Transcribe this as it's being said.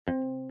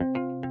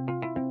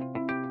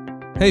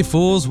Hey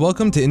fools,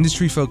 welcome to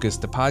Industry Focus,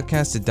 the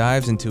podcast that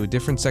dives into a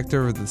different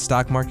sector of the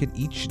stock market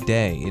each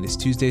day. It is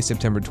Tuesday,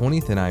 September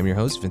 20th, and I'm your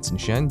host, Vincent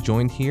Shen,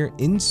 joined here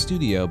in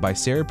studio by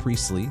Sarah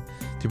Priestley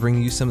to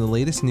bring you some of the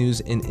latest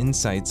news and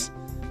insights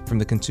from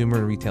the consumer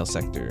and retail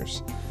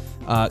sectors.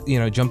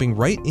 Jumping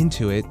right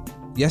into it,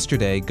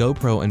 yesterday,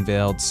 GoPro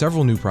unveiled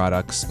several new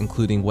products,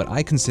 including what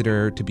I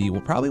consider to be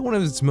probably one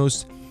of its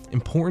most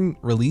important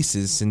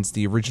releases since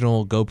the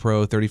original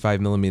GoPro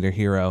 35mm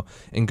Hero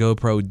and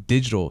GoPro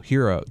Digital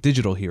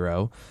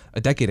Hero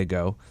a decade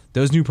ago.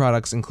 Those new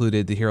products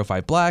included the Hero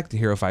 5 Black, the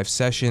Hero 5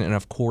 Session, and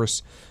of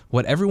course,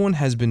 what everyone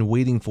has been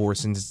waiting for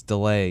since its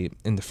delay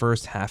in the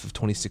first half of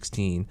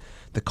 2016,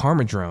 the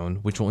Karma drone,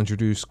 which will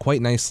introduce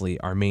quite nicely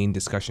our main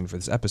discussion for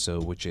this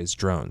episode, which is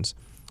drones.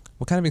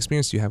 What kind of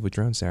experience do you have with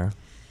drones, Sarah?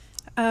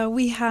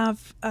 We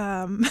have...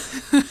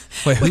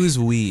 Wait, who's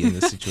we in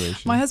this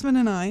situation? My husband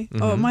and I.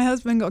 Mm-hmm. Oh, my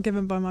husband got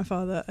given by my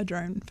father a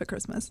drone for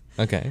Christmas.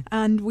 Okay.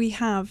 And we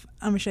have,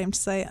 I'm ashamed to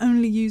say,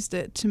 only used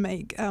it to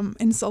make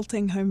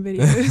insulting home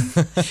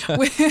videos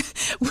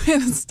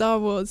with Star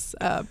Wars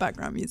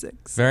background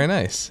music. So. Very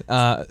nice.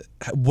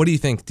 What do you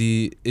think?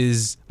 Do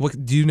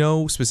you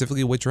know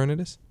specifically what drone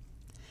it is?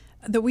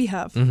 That we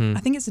have. Mm-hmm.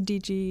 I think it's a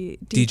DJI.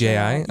 DJI?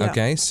 Yeah.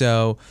 Okay.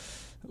 So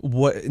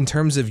what, in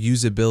terms of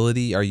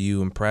usability, are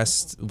you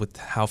impressed with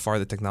how far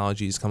the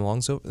technology has come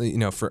along? So,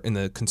 for in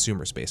the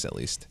consumer space at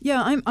least.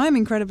 Yeah, I'm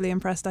incredibly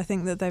impressed. I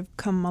think that they've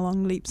come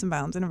along leaps and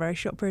bounds in a very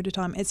short period of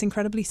time. It's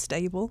incredibly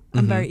stable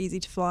and very easy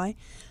to fly.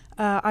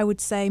 I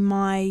would say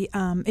my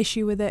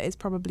issue with it is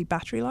probably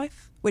battery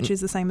life, which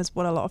is the same as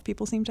what a lot of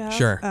people seem to have.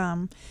 Sure.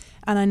 And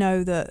I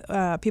know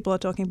that people are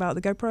talking about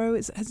the GoPro.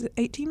 Has it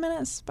 18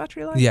 minutes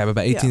battery life? Yeah,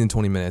 about 18 and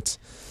 20 minutes.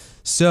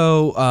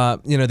 So,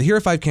 the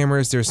Hero 5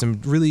 cameras, there's some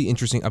really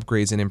interesting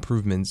upgrades and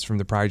improvements from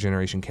the prior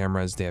generation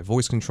cameras. They have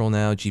voice control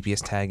now,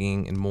 GPS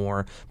tagging, and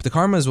more. But the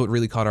Karma is what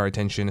really caught our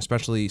attention,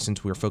 especially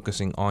since we were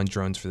focusing on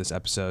drones for this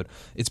episode.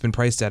 It's been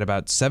priced at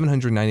about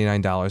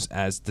 $799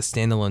 as the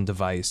standalone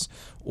device,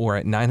 or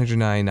at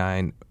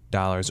 $999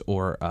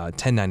 or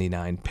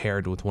 $1,099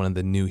 paired with one of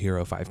the new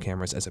Hero 5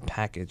 cameras as a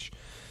package.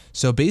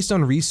 So based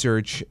on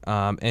research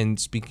and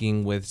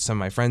speaking with some of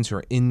my friends who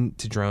are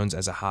into drones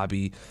as a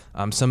hobby,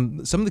 some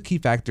of the key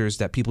factors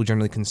that people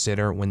generally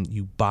consider when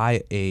you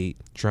buy a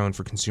drone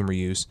for consumer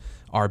use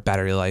are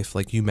battery life,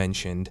 like you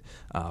mentioned,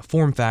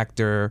 form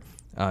factor,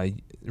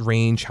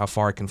 range, how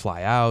far it can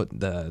fly out,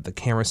 the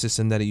camera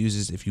system that it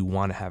uses if you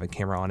want to have a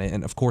camera on it,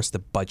 and of course the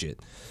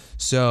budget.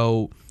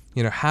 So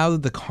how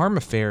the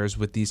Karma fares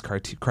with these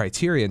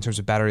criteria in terms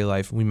of battery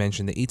life, we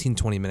mentioned the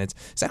 18-20 minutes.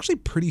 It's actually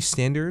pretty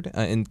standard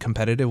and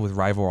competitive with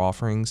rival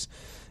offerings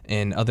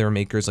and other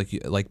makers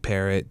like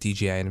Parrot,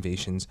 DJI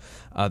Innovations.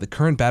 The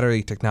current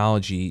battery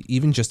technology,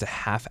 even just a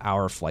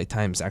half-hour flight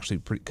time, is actually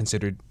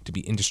considered to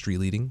be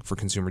industry-leading for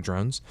consumer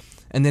drones.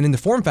 And then in the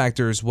form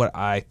factors, what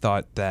I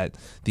thought that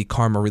the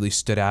Karma really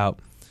stood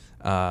out,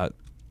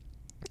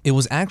 it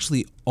was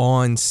actually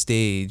on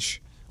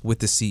stage with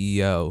the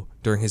CEO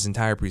during his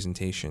entire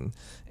presentation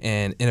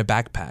and in a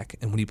backpack.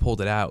 And when he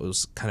pulled it out, it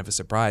was kind of a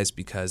surprise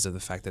because of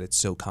the fact that it's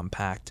so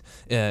compact.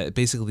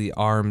 Basically, the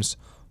arms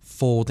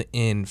fold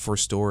in for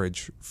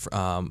storage.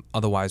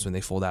 Otherwise, when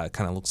they fold out, it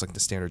kind of looks like the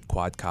standard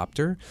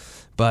quadcopter.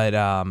 But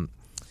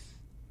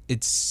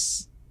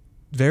it's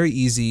very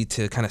easy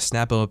to kind of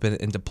snap open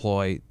and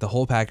deploy the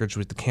whole package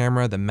with the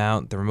camera, the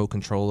mount, the remote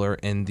controller,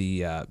 and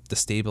the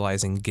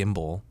stabilizing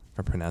gimbal. If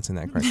I'm pronouncing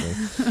that correctly,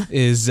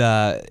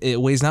 it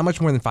weighs not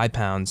much more than 5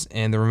 pounds,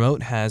 and the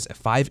remote has a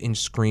 5-inch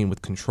screen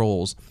with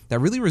controls that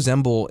really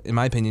resemble, in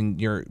my opinion,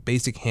 your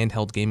basic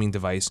handheld gaming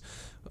device,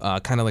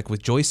 kind of like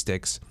with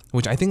joysticks,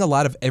 which I think a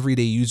lot of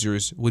everyday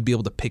users would be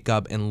able to pick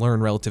up and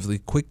learn relatively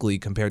quickly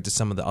compared to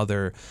some of the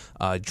other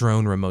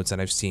drone remotes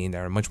that I've seen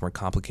that are much more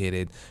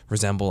complicated,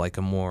 resemble like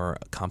a more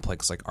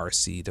complex like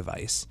RC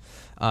device.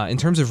 In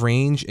terms of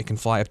range, it can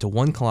fly up to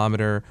 1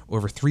 kilometer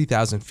over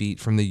 3,000 feet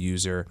from the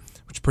user,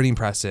 which is pretty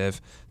impressive,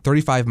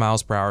 35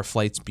 miles per hour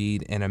flight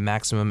speed, and a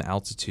maximum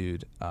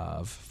altitude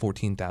of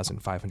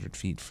 14,500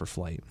 feet for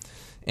flight.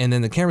 And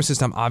then the camera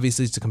system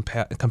obviously is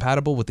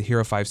compatible with the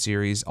Hero 5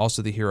 series,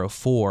 also the Hero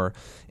 4,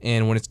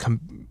 and when it's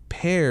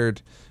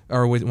paired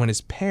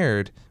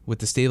with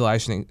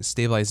the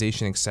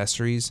stabilization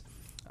accessories,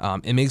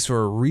 it makes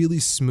for a really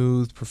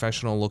smooth,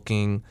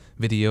 professional-looking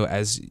video,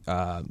 as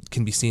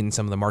can be seen in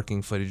some of the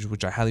marketing footage,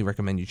 which I highly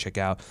recommend you check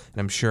out. And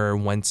I'm sure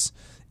once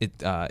it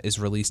is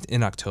released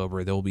in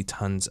October, there will be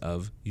tons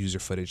of user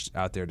footage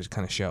out there to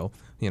kind of show,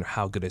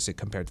 how good is it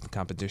compared to the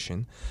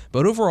competition.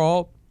 But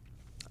overall,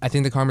 I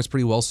think the Karma is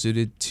pretty well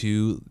suited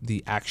to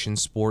the action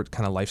sport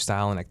kind of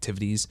lifestyle and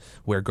activities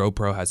where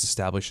GoPro has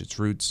established its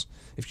roots.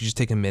 If you just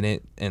take a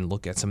minute and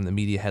look at some of the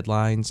media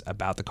headlines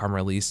about the Karma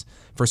release,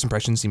 first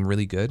impressions seem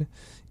really good.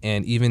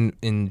 And even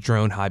in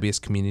drone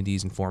hobbyist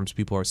communities and forums,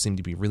 people seem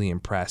to be really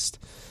impressed.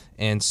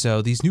 And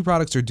so these new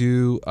products are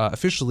due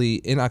officially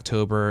in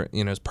October.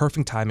 It's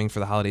perfect timing for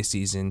the holiday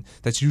season.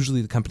 That's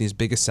usually the company's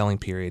biggest selling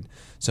period.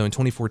 So in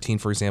 2014,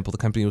 for example, the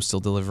company was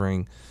still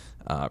delivering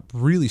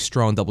really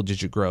strong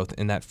double-digit growth,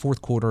 and that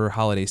fourth quarter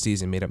holiday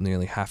season made up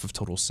nearly half of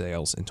total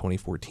sales in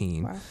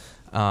 2014.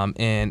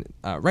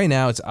 Wow. Right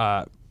now, it's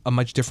a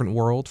much different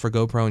world for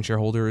GoPro and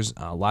shareholders.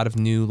 A lot of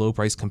new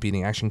low-price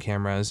competing action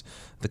cameras.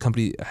 The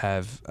company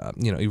have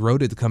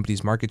eroded the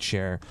company's market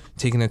share,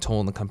 taking a toll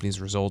on the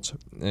company's results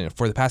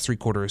for the past 3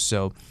 quarters.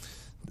 So,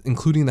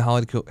 including the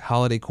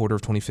holiday quarter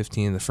of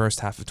 2015 and the first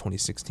half of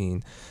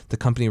 2016, the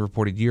company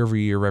reported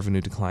year-over-year revenue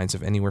declines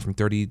of anywhere from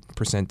 30%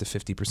 to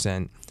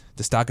 50%.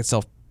 The stock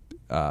itself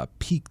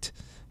peaked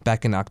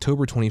back in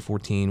October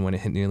 2014 when it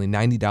hit nearly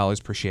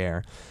 $90 per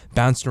share,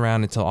 bounced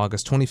around until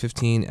August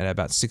 2015 at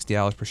about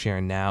 $60 per share,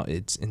 and now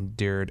it's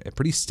endured a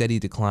pretty steady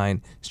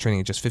decline. It's trading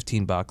at just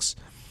 $15.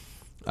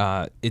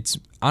 It's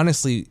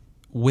honestly,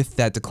 with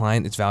that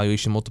decline, its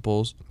valuation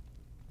multiples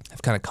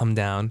have kind of come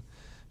down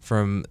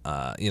from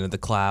the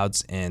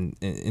clouds and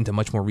into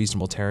much more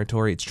reasonable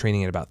territory. It's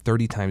trading at about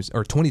 20 times,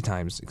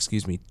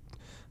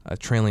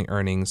 trailing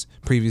earnings.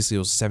 Previously, it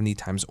was 70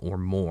 times or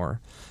more.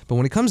 But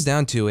when it comes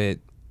down to it,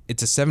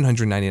 it's a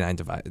 $799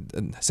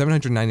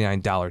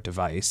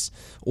 device,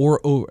 or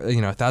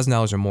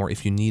 $1,000 or more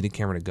if you need a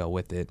camera to go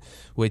with it,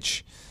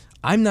 which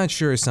I'm not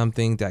sure is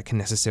something that can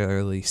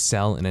necessarily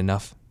sell in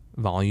enough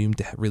volume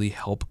to really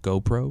help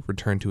GoPro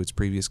return to its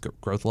previous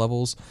growth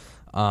levels.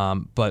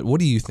 But what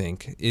do you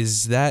think?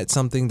 Is that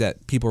something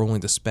that people are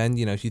willing to spend?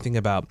 If you think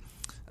about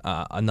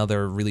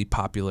another really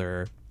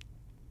popular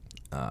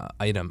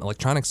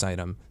electronics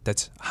item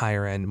that's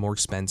higher end, more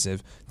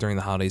expensive during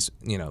the holidays,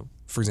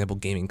 for example,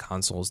 gaming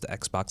consoles, the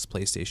Xbox,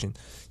 PlayStation,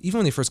 even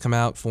when they first come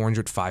out,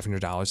 $400,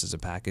 $500 as a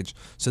package.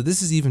 So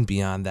this is even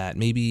beyond that.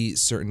 Maybe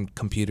certain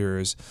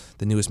computers,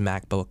 the newest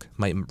MacBook,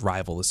 might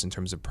rival this in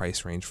terms of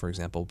price range, for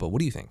example. But what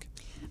do you think?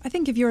 I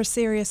think if you're a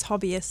serious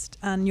hobbyist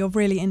and you're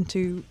really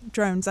into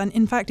drones, and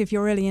in fact, if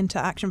you're really into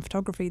action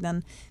photography,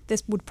 then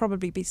this would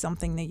probably be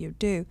something that you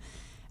do.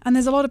 And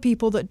there's a lot of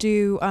people that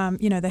do,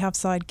 they have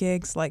side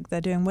gigs, like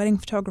they're doing wedding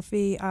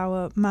photography.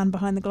 Our man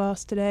behind the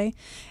glass today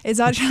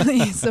is actually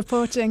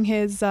supporting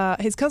his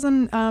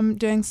cousin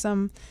doing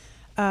some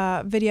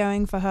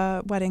videoing for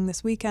her wedding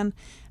this weekend.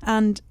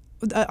 And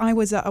I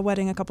was at a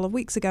wedding a couple of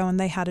weeks ago, and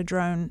they had a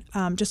drone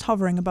just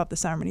hovering above the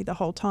ceremony the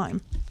whole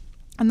time.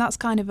 And that's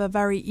kind of a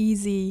very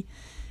easy,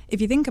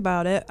 if you think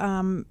about it,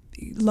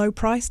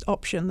 low-priced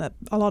option that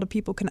a lot of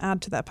people can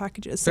add to their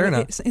packages. Fair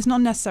enough. It's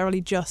not necessarily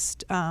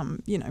just,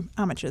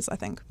 amateurs, I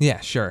think. Yeah,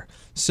 sure.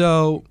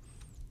 So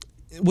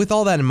with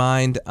all that in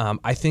mind,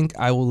 I think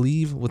I will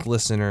leave with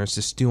listeners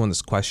to stew on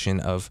this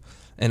question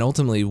and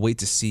ultimately wait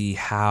to see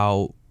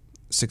how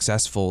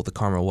successful the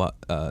Karma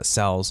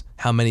sells,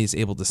 how many it's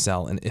able to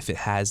sell, and if it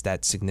has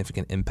that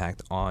significant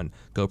impact on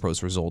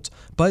GoPro's results.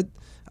 But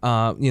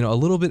a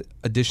little bit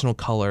additional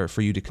color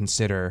for you to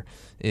consider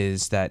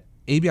is that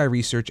ABI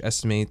Research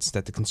estimates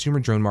that the consumer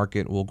drone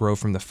market will grow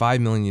from the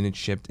 5 million units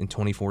shipped in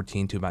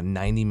 2014 to about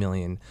 90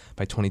 million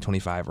by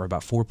 2025, or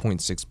about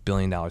 $4.6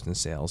 billion in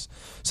sales.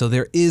 So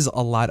there is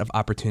a lot of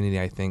opportunity,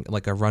 I think,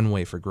 like a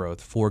runway for growth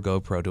for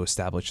GoPro to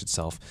establish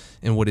itself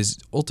in what is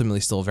ultimately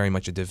still very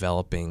much a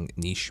developing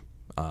niche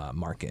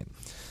market.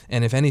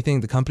 And if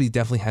anything, the company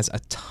definitely has a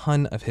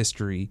ton of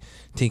history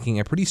taking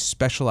a pretty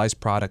specialized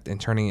product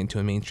and turning it into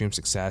a mainstream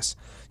success.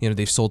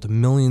 They've sold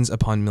millions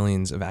upon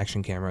millions of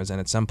action cameras, and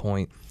at some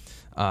points,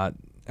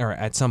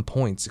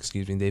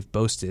 they've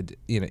boasted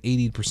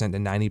 80% to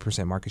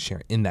 90% market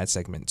share in that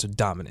segment, so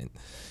dominant.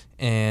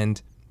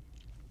 And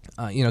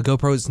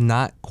GoPro is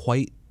not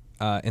quite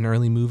an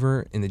early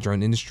mover in the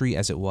drone industry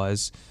as it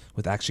was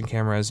with action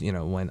cameras.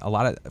 When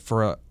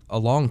for a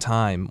long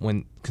time,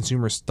 when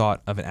consumers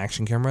thought of an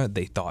action camera,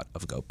 they thought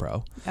of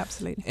GoPro.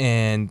 Absolutely.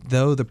 And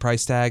though the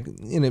price tag,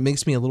 it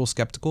makes me a little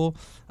skeptical,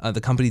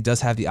 the company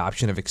does have the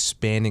option of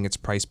expanding its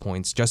price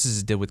points, just as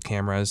it did with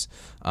cameras.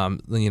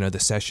 The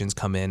sessions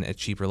come in at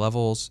cheaper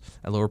levels,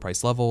 at lower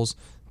price levels.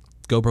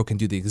 GoPro can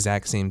do the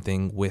exact same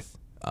thing with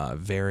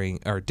varying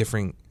or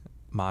differing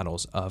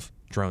models of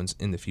drones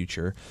in the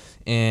future.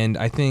 And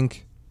I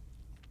think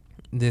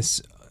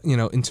this,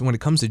 when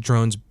it comes to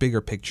drones, bigger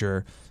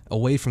picture,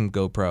 away from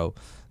GoPro,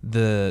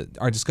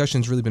 our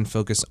discussion's really been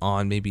focused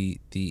on maybe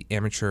the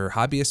amateur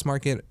hobbyist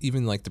market,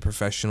 even like the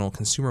professional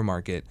consumer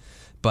market.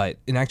 But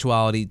in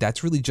actuality,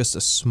 that's really just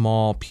a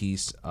small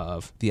piece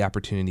of the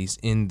opportunities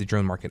in the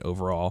drone market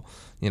overall.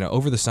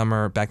 Over the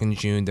summer, back in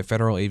June, the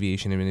Federal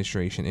Aviation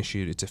Administration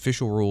issued its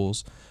official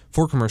rules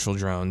for commercial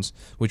drones,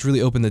 which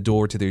really opened the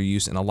door to their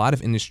use in a lot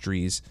of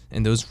industries.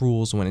 And those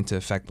rules went into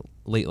effect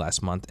late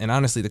last month. And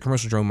honestly, the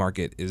commercial drone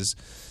market is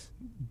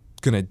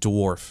going to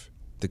dwarf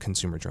the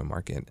consumer drone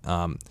market.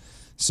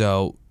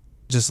 So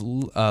just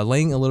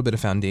laying a little bit of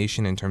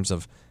foundation in terms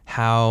of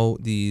how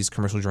these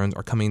commercial drones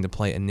are coming into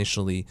play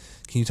initially.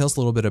 Can you tell us a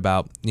little bit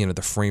about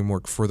the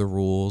framework for the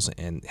rules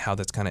and how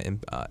that's kind of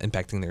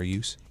impacting their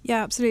use?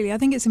 Yeah, absolutely. I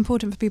think it's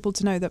important for people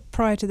to know that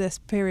prior to this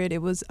period,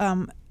 it was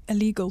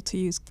illegal to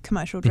use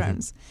commercial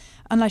drones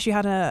unless you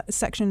had a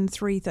Section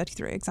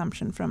 333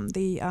 exemption from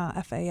the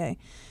FAA.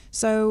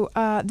 So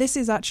this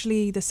is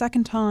actually the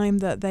second time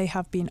that they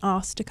have been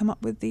asked to come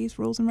up with these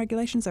rules and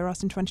regulations. They were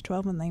asked in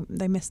 2012 and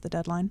they missed the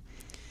deadline.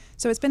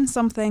 So it's been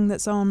something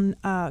that's on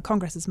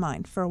Congress's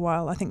mind for a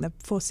while. I think they've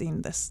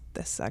foreseen this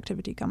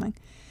activity coming.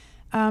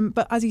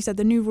 But as you said,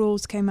 the new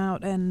rules came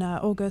out in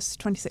August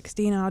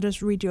 2016, and I'll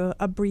just read you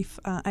a brief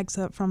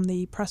excerpt from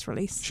the press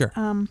release. Sure.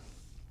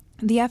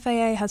 The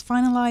FAA has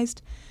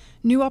finalized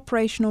new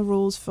operational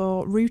rules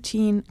for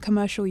routine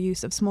commercial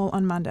use of small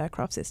unmanned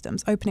aircraft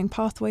systems, opening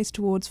pathways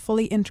towards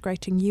fully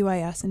integrating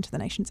UAS into the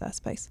nation's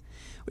airspace,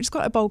 which is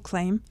quite a bold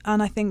claim.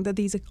 And I think that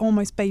these are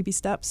almost baby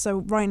steps. So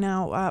right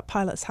now,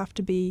 pilots have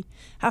to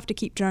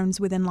keep drones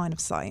within line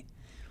of sight,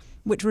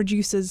 which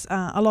reduces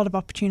a lot of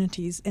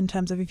opportunities in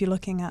terms of if you're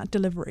looking at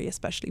delivery,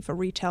 especially for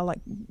retail,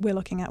 like we're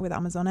looking at with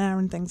Amazon Air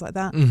and things like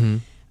that.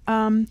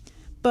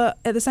 But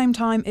at the same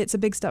time, it's a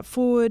big step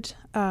forward.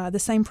 The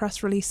same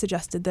press release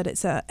suggested that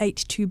it's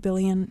 $82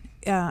 billion,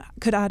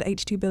 could add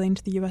 $82 billion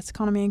to the U.S.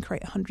 economy and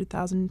create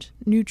 100,000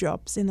 new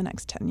jobs in the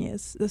next 10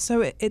 years.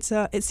 So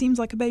it seems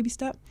like a baby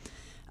step,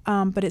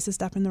 but it's a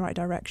step in the right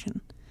direction.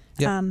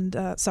 Yeah.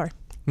 And sorry.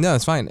 No,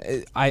 it's fine.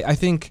 I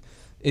think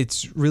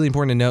it's really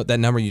important to note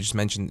that number you just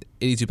mentioned,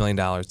 $82 billion.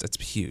 That's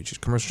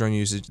huge. Commercial drone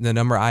usage. The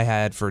number I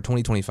had for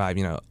 2025,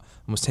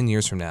 almost 10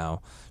 years from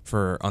now,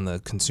 on the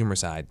consumer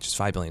side, just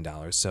 $5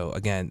 billion. So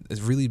again,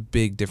 it's a really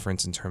big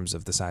difference in terms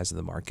of the size of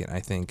the market. I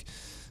think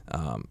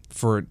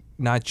for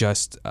not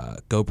just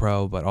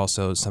GoPro, but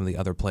also some of the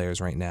other players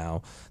right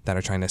now that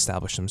are trying to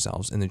establish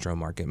themselves in the drone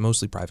market,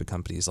 mostly private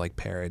companies like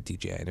Parrot,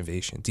 DJI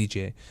Innovation,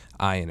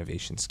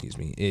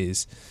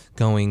 is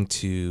going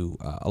to,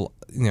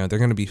 they're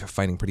going to be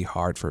fighting pretty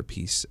hard for a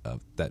piece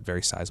of that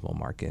very sizable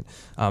market.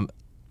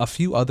 A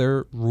few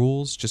other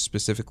rules, just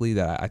specifically,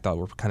 that I thought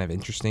were kind of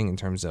interesting in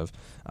terms of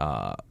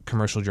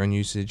commercial drone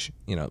usage.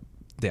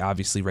 They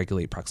obviously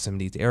regulate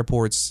proximity to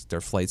airports,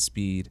 their flight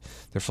speed,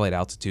 their flight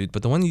altitude.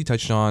 But the one you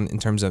touched on in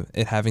terms of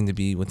it having to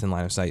be within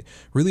line of sight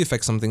really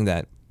affects something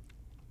that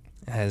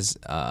has,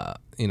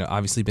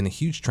 obviously been a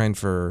huge trend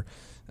for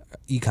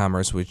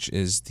e-commerce, which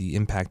is the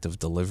impact of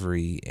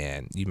delivery.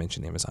 And you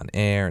mentioned Amazon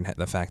Air and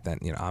the fact that,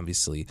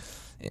 obviously,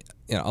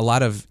 a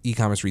lot of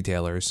e-commerce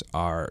retailers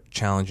are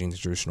challenging the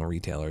traditional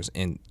retailers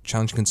and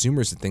challenge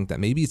consumers to think that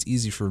maybe it's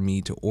easy for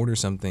me to order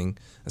something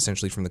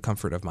essentially from the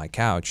comfort of my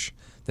couch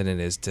than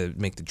it is to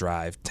make the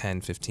drive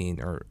 10,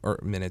 15 or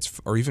minutes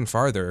or even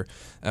farther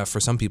for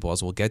some people,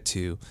 as we'll get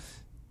to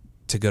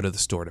go to the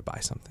store to buy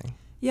something.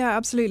 Yeah,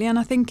 absolutely. And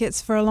I think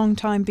it's for a long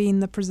time been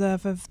the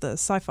preserve of the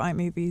sci-fi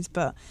movies,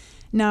 but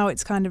now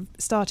it's kind of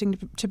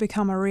starting to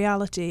become a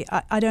reality.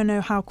 I don't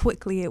know how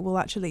quickly it will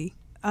actually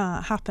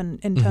happen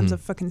in terms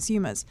of for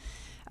consumers.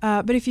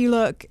 But if you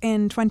look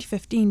in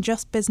 2015,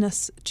 just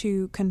business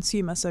to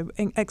consumer, so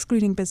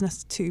excluding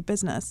business to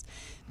business,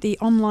 the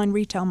online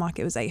retail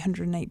market was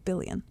 $808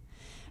 billion.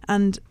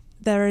 And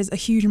there is a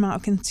huge amount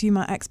of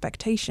consumer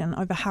expectation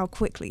over how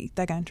quickly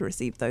they're going to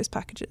receive those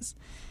packages.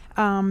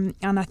 And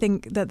I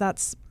think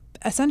that's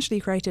essentially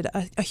created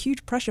a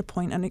huge pressure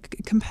point and a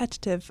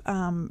competitive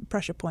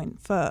pressure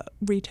point for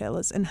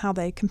retailers in how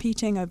they're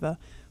competing over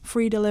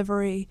free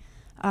delivery,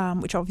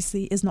 which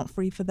obviously is not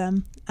free for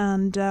them,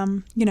 and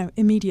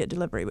immediate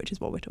delivery, which is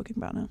what we're talking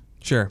about now.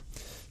 Sure.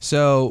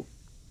 So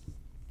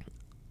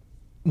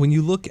when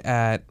you look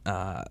at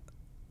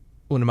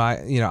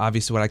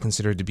obviously what I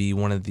consider to be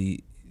one of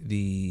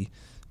the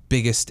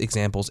biggest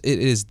examples, it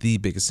is the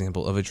biggest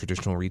example of a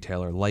traditional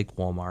retailer like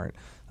Walmart.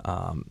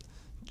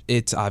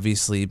 It's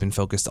obviously been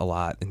focused a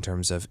lot in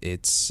terms of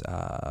its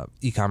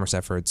e-commerce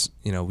efforts.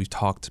 We've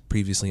talked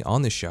previously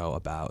on the show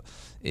about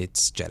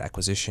its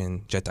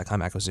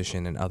Jet.com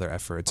acquisition and other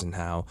efforts, and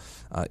how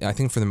I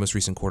think for the most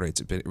recent quarter,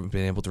 it's been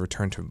able to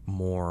return to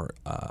more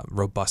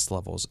robust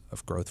levels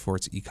of growth for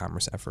its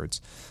e-commerce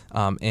efforts.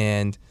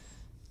 And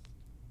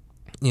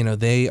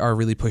they are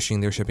really pushing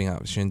their shipping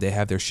option. They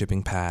have their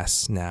shipping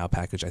pass now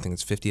package. I think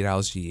it's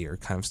 $50 a year,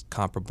 kind of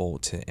comparable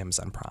to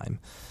Amazon Prime.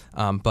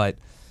 But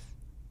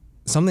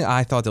something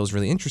I thought that was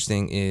really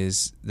interesting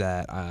is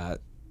that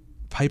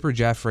Piper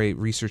Jaffray,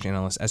 research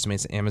analyst,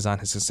 estimates that Amazon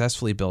has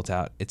successfully built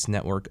out its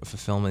network of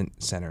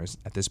fulfillment centers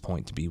at this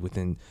point to be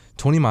within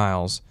 20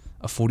 miles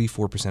of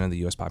 44% of the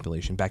U.S.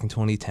 population. Back in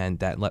 2010,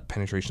 that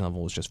penetration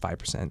level was just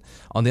 5%.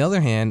 On the other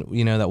hand,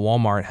 that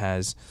Walmart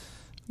has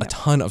a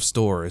ton of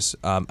stores.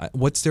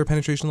 What's their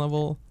penetration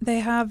level? They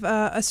have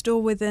a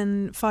store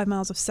within 5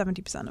 miles of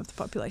 70% of the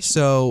population.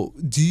 So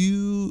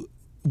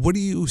what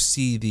do you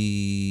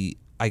see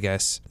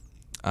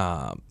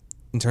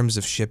in terms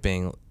of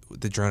shipping,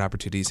 the drone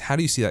opportunities, how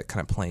do you see that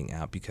kind of playing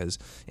out? Because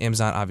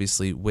Amazon,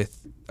 obviously,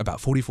 with about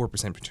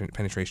 44%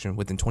 penetration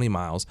within 20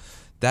 miles,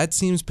 that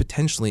seems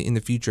potentially in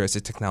the future, as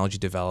the technology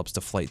develops, the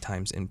flight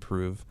times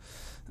improve,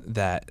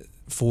 that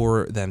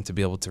for them to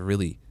be able to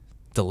really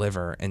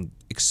deliver and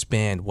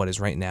expand what is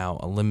right now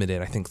a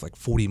limited, I think, like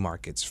 40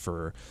 markets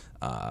for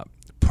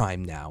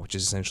Prime Now, which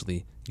is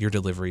essentially your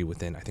delivery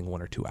within, I think,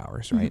 1 or 2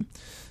 hours, right?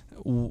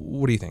 Mm-hmm.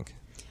 What do you think?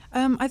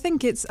 I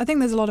think there's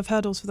a lot of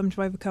hurdles for them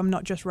to overcome,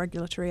 not just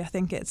regulatory. I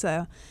think it's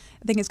going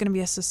to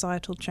be a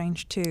societal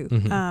change too.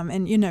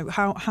 And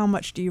how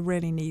much do you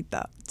really need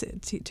that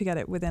to get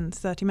it within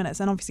 30 minutes?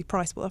 And obviously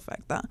price will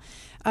affect that.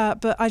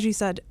 But as you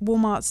said,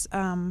 Walmart's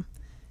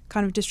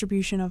kind of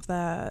distribution of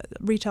their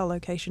retail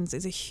locations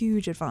is a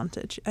huge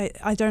advantage.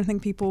 I don't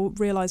think people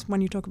realize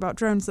when you talk about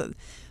drones that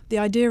the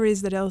idea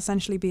is that it'll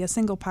essentially be a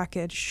single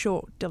package,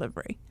 short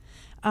delivery.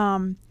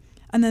 And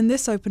then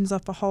this opens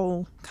up a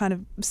whole kind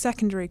of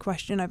secondary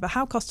question over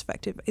how cost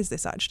effective is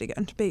this actually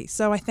going to be.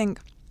 So I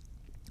think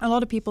a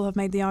lot of people have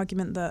made the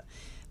argument that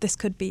this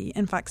could be,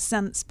 in fact,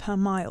 cents per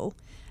mile.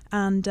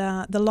 And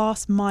the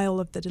last mile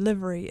of the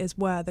delivery is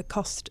where the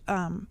cost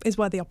is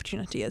where the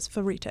opportunity is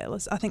for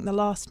retailers. I think the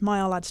last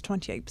mile adds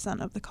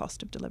 28% of the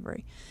cost of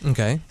delivery.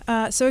 Okay.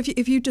 So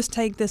if you just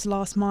take this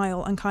last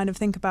mile and kind of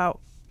think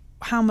about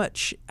how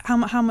much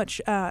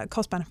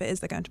cost benefit is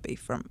there going to be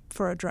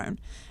for a drone,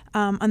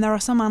 and there are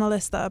some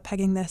analysts that are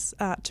pegging this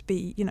to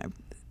be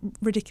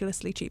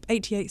ridiculously cheap,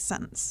 88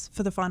 cents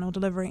for the final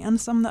delivery,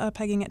 and some that are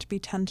pegging it to be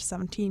 $10 to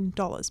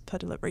 $17 per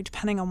delivery,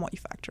 depending on what you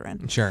factor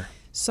in. Sure.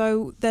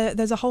 So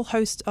there's a whole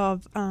host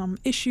of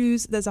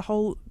issues. There's a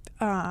whole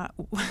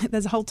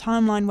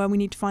timeline where we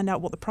need to find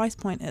out what the price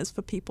point is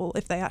for people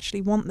if they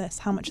actually want this,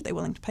 how much are they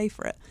willing to pay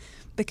for it,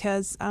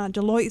 because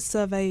Deloitte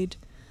surveyed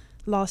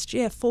last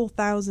year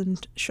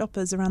 4,000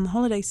 shoppers around the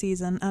holiday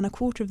season, and a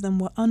quarter of them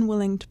were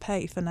unwilling to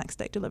pay for next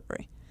day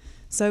delivery.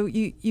 So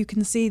you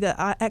can see that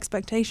our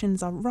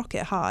expectations are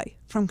rocket high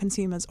from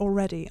consumers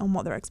already on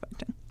what they're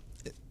expecting.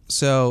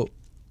 So,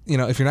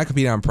 if you're not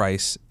competing on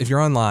price, if you're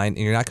online and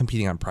you're not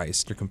competing on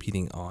price, you're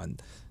competing on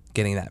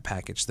getting that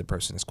package to the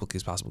person as quickly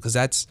as possible, because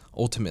that's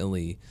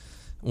ultimately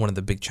one of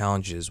the big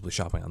challenges with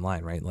shopping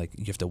online, right? Like,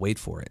 you have to wait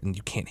for it and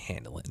you can't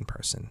handle it in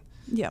person.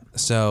 Yeah.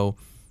 So,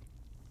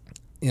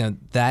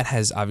 that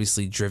has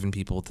obviously driven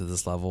people to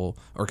this level,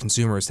 or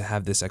consumers to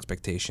have this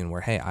expectation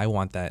where, hey, I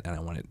want that and I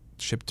want it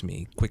shipped to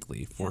me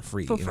quickly for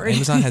free. For free.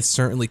 Amazon has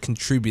certainly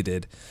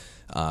contributed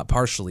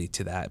partially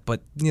to that,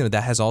 but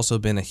that has also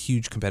been a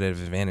huge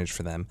competitive advantage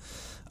for them.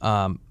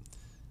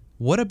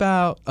 What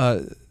about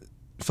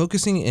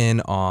focusing in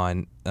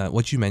on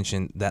what you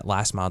mentioned, that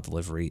last mile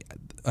delivery?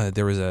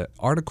 There was an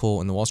article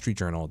in the Wall Street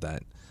Journal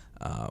that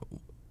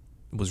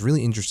was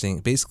really interesting,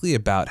 basically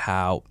about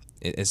how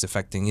it is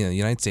affecting, the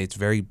United States,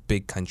 very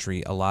big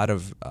country. A lot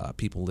of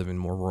people live in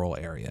more rural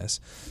areas.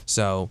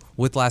 So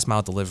with last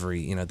mile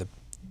delivery,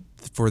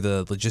 for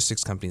the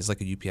logistics companies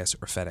like a UPS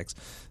or FedEx,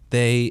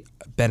 they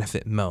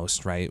benefit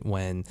most, right,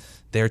 when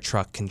their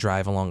truck can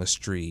drive along a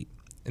street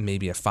and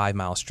maybe a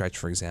 5-mile stretch,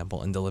 for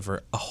example, and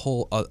deliver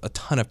a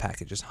ton of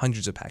packages,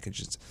 hundreds of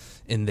packages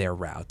in their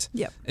route.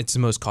 Yep. It's the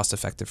most cost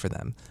effective for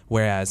them.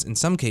 Whereas in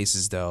some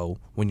cases, though,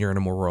 when you're in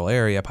a more rural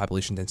area,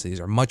 population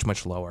densities are much,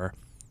 much lower.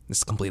 It's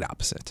the complete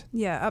opposite.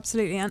 Yeah,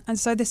 absolutely. And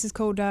so this is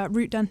called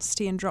route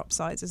density and drop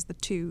size is the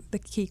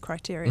key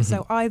criteria. Mm-hmm.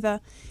 So either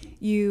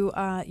you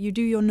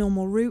do your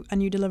normal route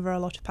and you deliver a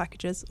lot of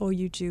packages, or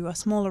you do a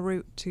smaller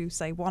route to,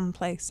 say, one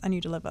place and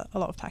you deliver a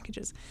lot of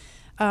packages.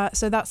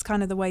 So that's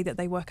kind of the way that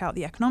they work out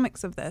the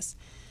economics of this.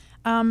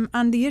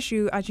 And the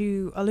issue, as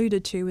you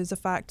alluded to, is the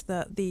fact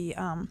that the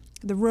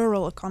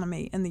rural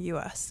economy in the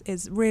US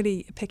is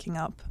really picking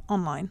up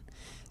online.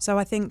 So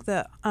I think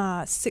that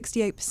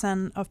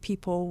 68% of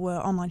people were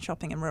online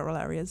shopping in rural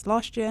areas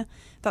last year.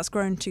 That's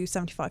grown to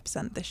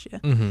 75% this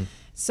year. Mm-hmm.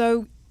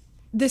 So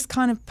this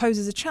kind of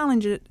poses a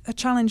challenge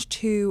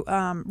to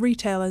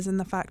retailers in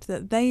the fact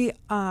that they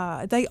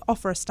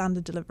offer a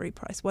standard delivery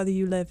price, whether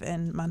you live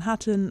in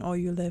Manhattan or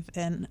you live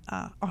in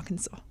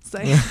Arkansas.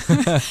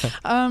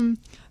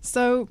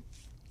 So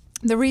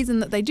the reason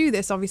that they do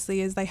this,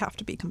 obviously, is they have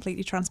to be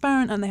completely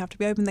transparent and they have to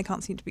be open. They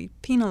can't seem to be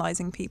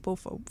penalizing people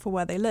for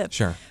where they live.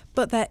 Sure.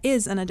 But there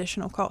is an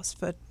additional cost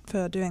for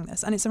doing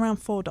this, and it's around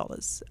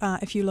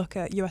 $4. If you look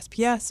at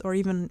USPS or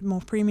even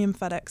more premium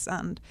FedEx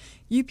and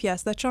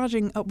UPS, they're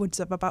charging upwards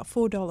of about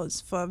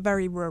 $4 for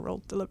very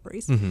rural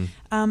deliveries.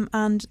 Mm-hmm.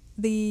 And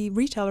the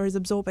retailer is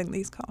absorbing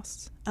these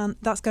costs. And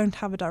that's going to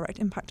have a direct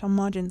impact on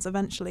margins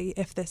eventually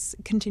if this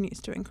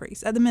continues to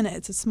increase. At the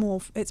minute,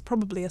 it's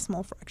probably a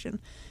small fraction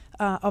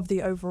of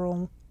the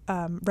overall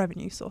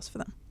revenue source for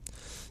them.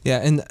 Yeah,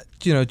 and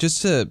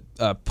just to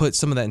put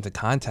some of that into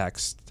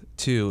context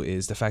too,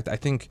 is the fact that I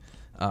think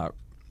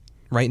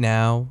right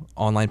now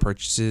online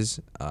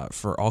purchases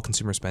for all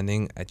consumer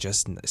spending at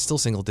just still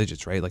single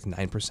digits, right? Like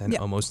 9%,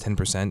 Yep. almost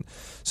 10%.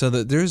 So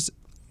there's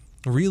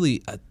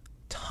really a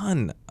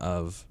ton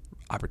of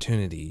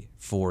opportunity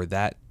for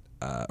that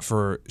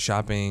for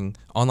shopping,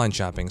 online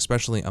shopping,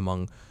 especially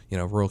among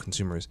rural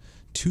consumers,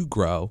 to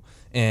grow.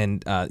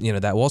 And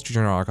that Wall Street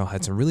Journal article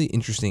had some really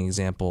interesting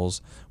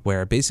examples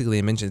where basically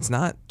it mentioned it's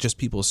not just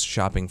people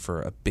shopping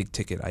for a big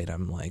ticket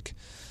item like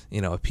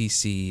a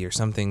PC or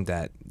something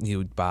that you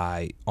would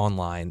buy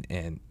online,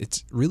 and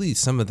it's really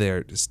some of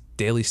their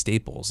daily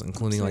staples,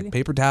 including Absolutely. like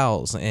paper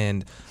towels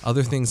and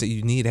other things that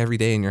you need every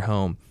day in your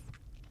home.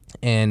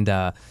 And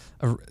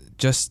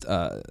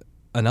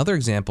another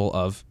example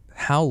of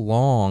how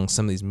long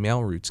some of these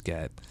mail routes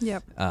get.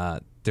 Yep.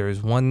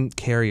 there's one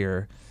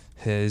carrier.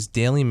 His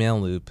daily mail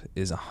loop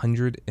is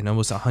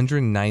almost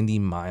 190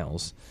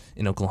 miles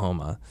in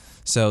Oklahoma.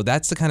 So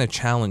that's the kind of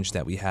challenge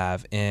that we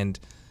have. And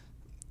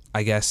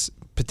I guess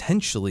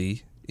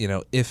potentially,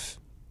 if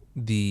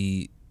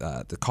the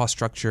cost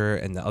structure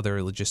and the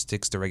other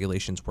logistics, the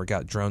regulations work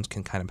out, drones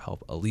can kind of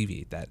help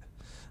alleviate that.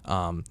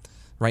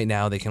 Right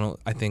now,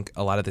 I think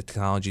a lot of the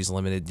technology is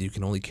limited. You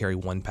can only carry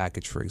one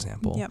package, for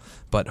example. Yep.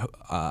 But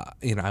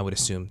I would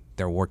assume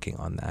they're working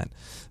on that.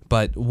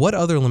 But what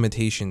other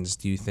limitations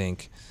do you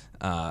think?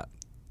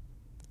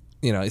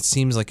 It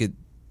seems like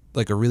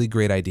a really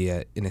great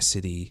idea in a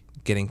city,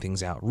 getting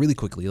things out really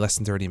quickly, less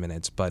than 30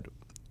 minutes. But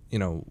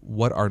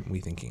what aren't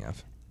we thinking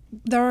of?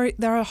 There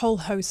are a whole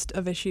host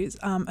of issues,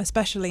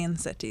 especially in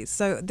cities.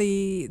 So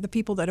the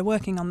people that are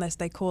working on this,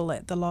 they call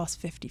it the last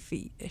 50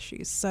 feet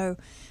issues. So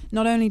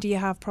not only do you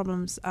have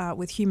problems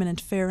with human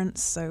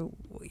interference, so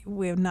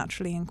we're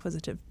naturally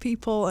inquisitive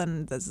people,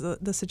 and there's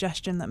the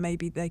suggestion that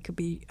maybe they could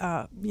be,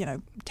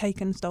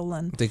 taken,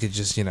 stolen. They could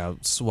just,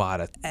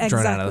 swat a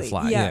drone out of the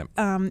fly. Yeah.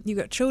 You've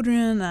got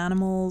children,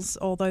 animals,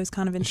 all those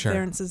kind of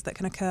interferences that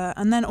can occur.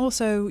 And then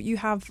also you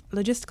have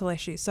logistical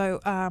issues. So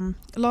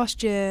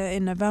last year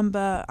in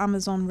November,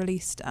 Amazon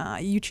released a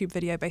YouTube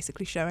video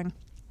basically showing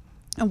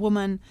a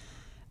woman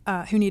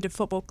who needed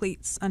football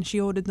cleats, and she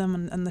ordered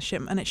them and the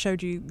shipment, and it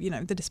showed you,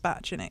 the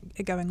dispatch and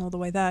it going all the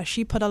way there.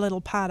 She put a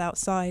little pad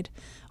outside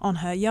on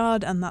her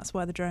yard, and that's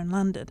where the drone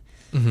landed.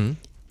 Mm-hmm.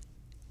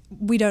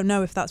 We don't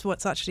know if that's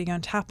what's actually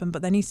going to happen,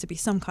 but there needs to be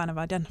some kind of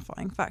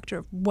identifying factor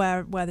of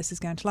where this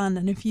is going to land.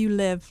 And if you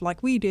live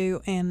like we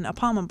do in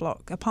apartment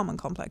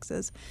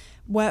complexes,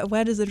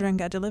 where does the drone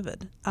get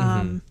delivered?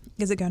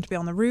 Is it going to be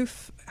on the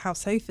roof? How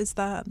safe is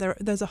that?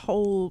 There's a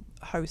whole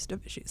host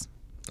of issues.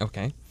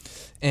 Okay.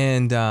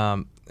 And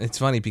it's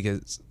funny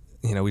because,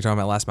 we talk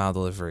about last mile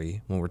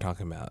delivery when we're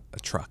talking about a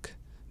truck.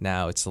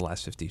 Now it's the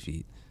last 50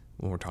 feet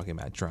when we're talking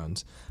about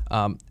drones.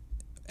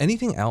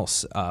 Anything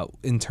else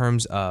in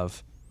terms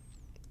of,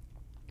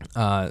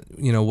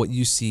 what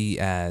you see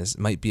as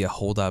might be a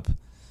holdup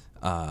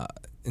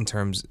in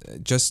terms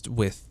just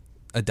with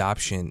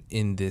adoption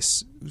in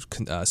this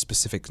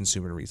specific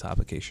consumer retail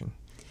application?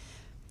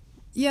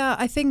 Yeah,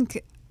 I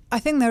think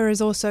there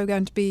is also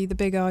going to be the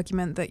big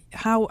argument that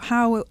how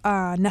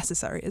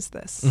necessary is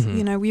this?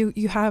 Mm-hmm.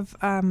 You have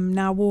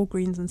now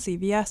Walgreens and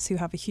CVS who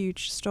have a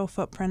huge store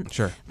footprint.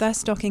 Sure. They're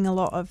stocking a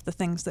lot of the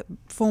things that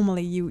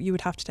formerly you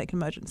would have to take an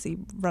emergency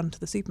run to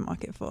the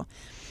supermarket for.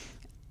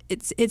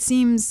 It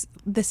seems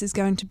this is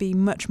going to be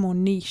much more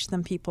niche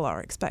than people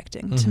are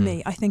expecting. Mm-hmm. To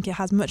me, I think it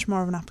has much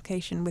more of an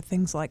application with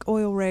things like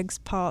oil rigs,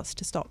 parts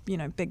to stop,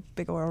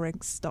 big oil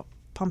rigs stop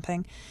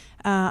pumping,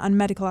 and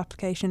medical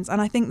applications.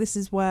 And I think this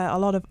is where a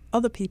lot of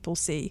other people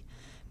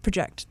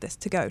project this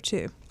to go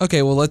too.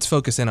 Okay, well, let's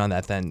focus in on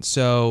that then.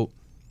 So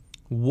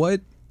what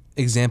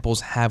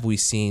examples have we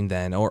seen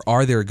then, or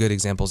are there good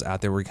examples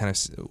out there where we kind of,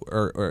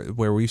 or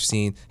where we've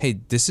seen, hey,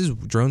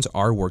 drones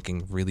are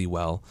working really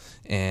well,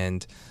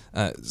 and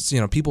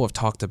people have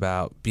talked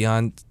about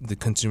beyond the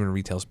consumer and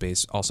retail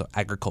space, also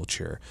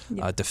agriculture,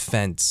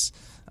 defense,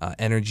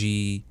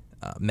 energy,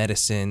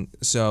 medicine.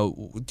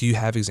 So do you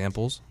have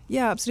examples?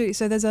 Yeah, absolutely.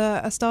 So there's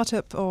a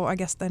startup, or I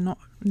guess they're not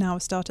now a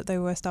startup, they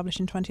were established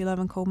in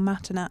 2011, called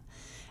Matanet.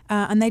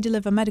 And they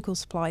deliver medical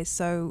supplies.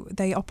 So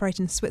they operate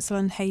in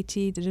Switzerland,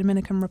 Haiti, the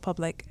Dominican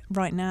Republic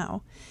right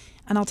now.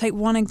 And I'll take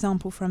one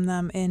example from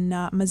them in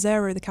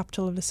Maseru, the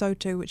capital of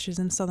Lesotho, which is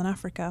in southern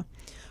Africa.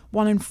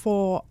 1 in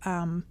 4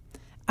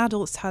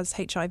 adults has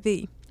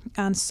HIV.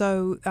 And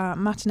so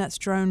Matanet's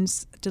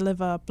drones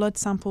deliver blood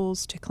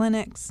samples to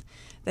clinics,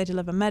 they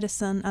deliver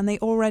medicine, and they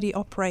already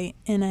operate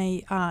in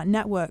a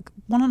network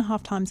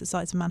 1.5 times the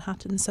size of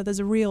Manhattan. So there's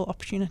a real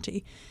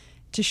opportunity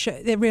to show.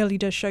 It really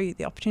does show you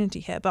the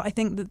opportunity here. But I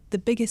think that the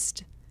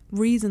biggest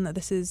reason that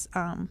this is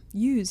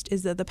used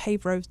is that the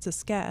paved roads are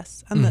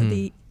scarce, and that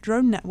the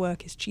drone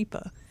network is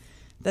cheaper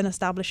than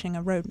establishing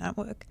a road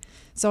network.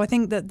 So I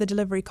think that the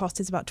delivery cost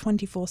is about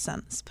 24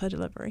 cents per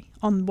delivery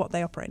on what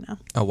they operate now.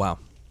 Oh, wow.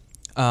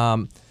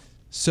 I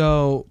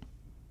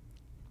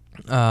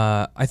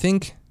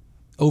think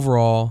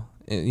overall,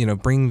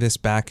 bring this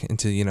back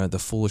into, the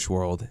foolish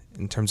world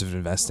in terms of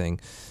investing.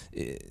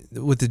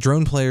 With the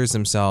drone players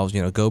themselves,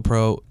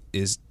 GoPro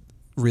is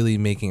really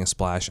making a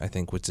splash, I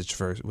think, with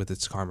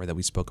its camera that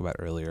we spoke about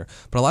earlier.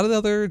 But a lot of the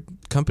other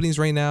companies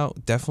right now,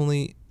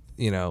 definitely,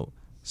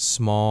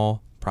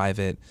 small,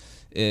 private,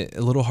 a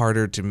little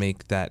harder to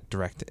make that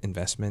direct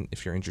investment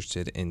if you're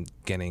interested in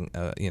getting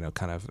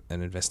kind of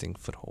an investing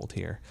foothold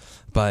here.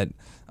 But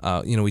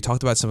we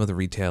talked about some of the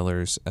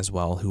retailers as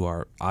well, who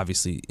are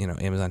obviously,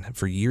 Amazon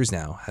for years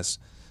now has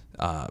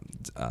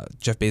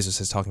Jeff Bezos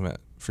has talking about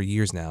for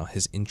years now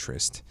his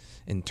interest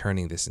in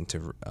turning this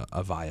into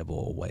a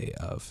viable way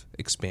of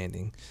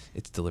expanding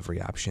its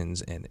delivery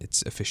options and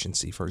its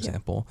efficiency, for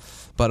example.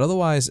 But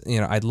otherwise,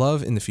 I'd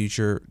love in the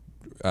future,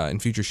 in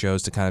future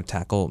shows, to kind of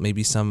tackle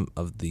maybe some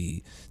of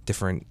the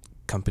different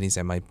companies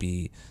that might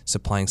be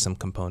supplying some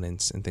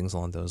components and things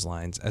along those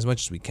lines as much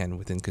as we can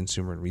within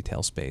consumer and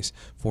retail space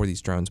for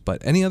these drones.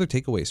 But any other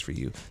takeaways for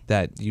you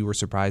that you were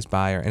surprised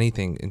by, or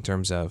anything in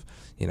terms of,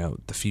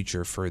 the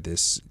future for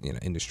this,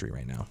 industry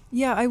right now?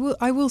 Yeah,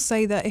 I will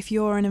say that if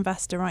you're an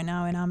investor right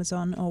now in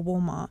Amazon or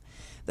Walmart,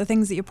 the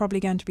things that you're probably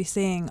going to be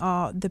seeing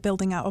are the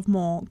building out of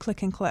more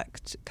click and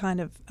collect kind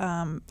of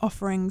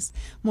offerings,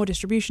 more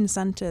distribution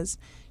centers,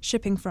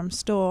 shipping from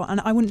store, and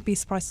I wouldn't be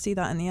surprised to see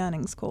that in the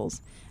earnings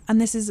calls.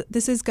 And this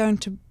is going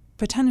to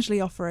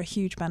potentially offer a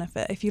huge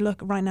benefit. If you look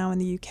right now in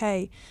the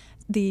UK,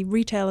 the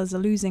retailers are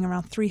losing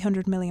around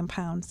 £300 million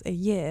a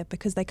year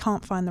because they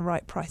can't find the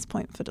right price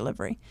point for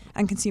delivery,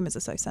 and consumers are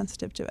so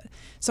sensitive to it.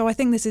 So I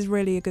think this is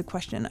really a good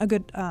question, a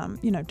good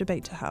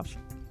debate to have.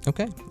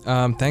 Okay,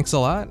 thanks a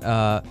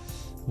lot.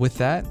 With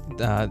that,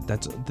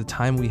 that's the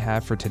time we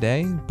have for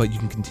today, but you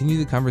can continue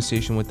the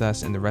conversation with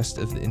us and the rest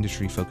of the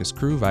Industry Focus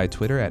crew via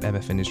Twitter at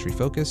MF Industry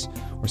Focus,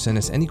 or send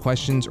us any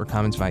questions or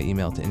comments via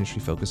email to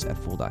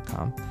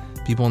industryfocus@fool.com.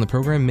 People on the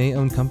program may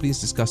own companies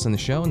discussed on the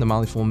show, and the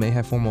Motley Fool may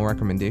have formal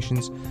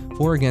recommendations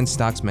for or against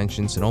stocks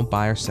mentioned, so don't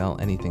buy or sell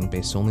anything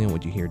based solely on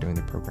what you hear during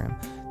the program.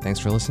 Thanks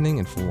for listening,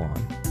 and Fool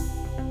on.